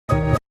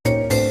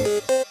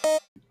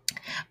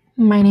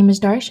My name is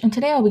Darsh, and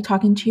today I'll be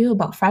talking to you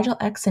about Fragile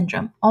X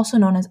syndrome, also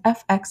known as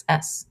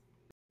FXS.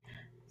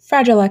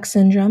 Fragile X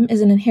syndrome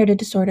is an inherited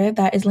disorder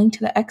that is linked to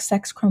the X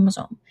sex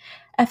chromosome.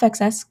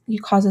 FXS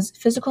causes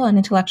physical and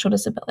intellectual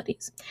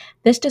disabilities.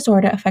 This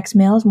disorder affects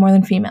males more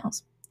than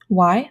females.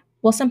 Why?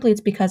 Well, simply it's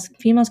because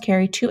females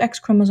carry two X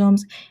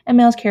chromosomes and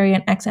males carry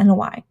an X and a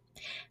Y.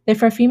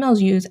 Therefore,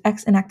 females use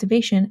X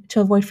inactivation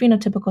to avoid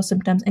phenotypical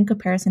symptoms in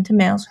comparison to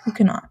males who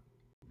cannot.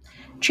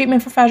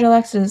 Treatment for Fragile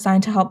X is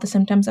designed to help the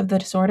symptoms of the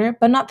disorder,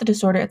 but not the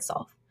disorder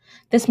itself.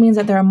 This means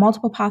that there are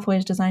multiple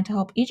pathways designed to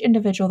help each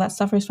individual that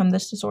suffers from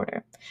this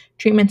disorder.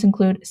 Treatments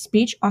include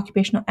speech,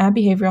 occupational, and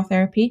behavioral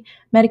therapy,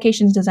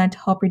 medications designed to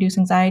help reduce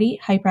anxiety,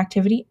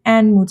 hyperactivity,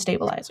 and mood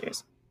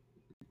stabilizers.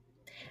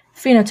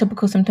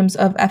 Phenotypical symptoms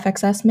of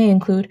FXS may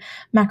include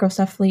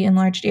macrocephaly,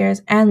 enlarged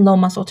ears, and low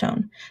muscle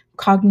tone.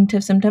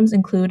 Cognitive symptoms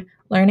include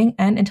learning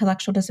and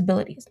intellectual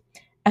disabilities.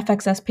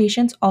 FXS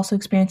patients also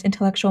experience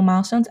intellectual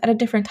milestones at a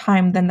different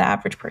time than the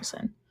average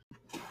person.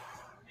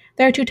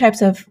 There are two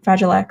types of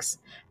Fragile X.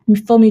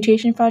 Full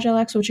mutation Fragile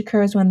X, which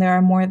occurs when there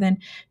are more than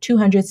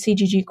 200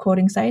 CGG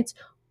coding sites,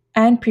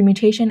 and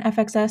premutation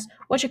FXS,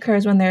 which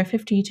occurs when there are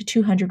 50 to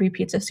 200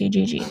 repeats of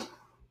CGG.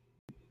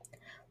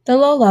 The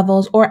low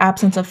levels or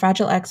absence of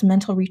Fragile X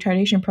mental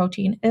retardation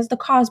protein is the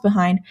cause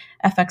behind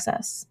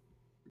FXS.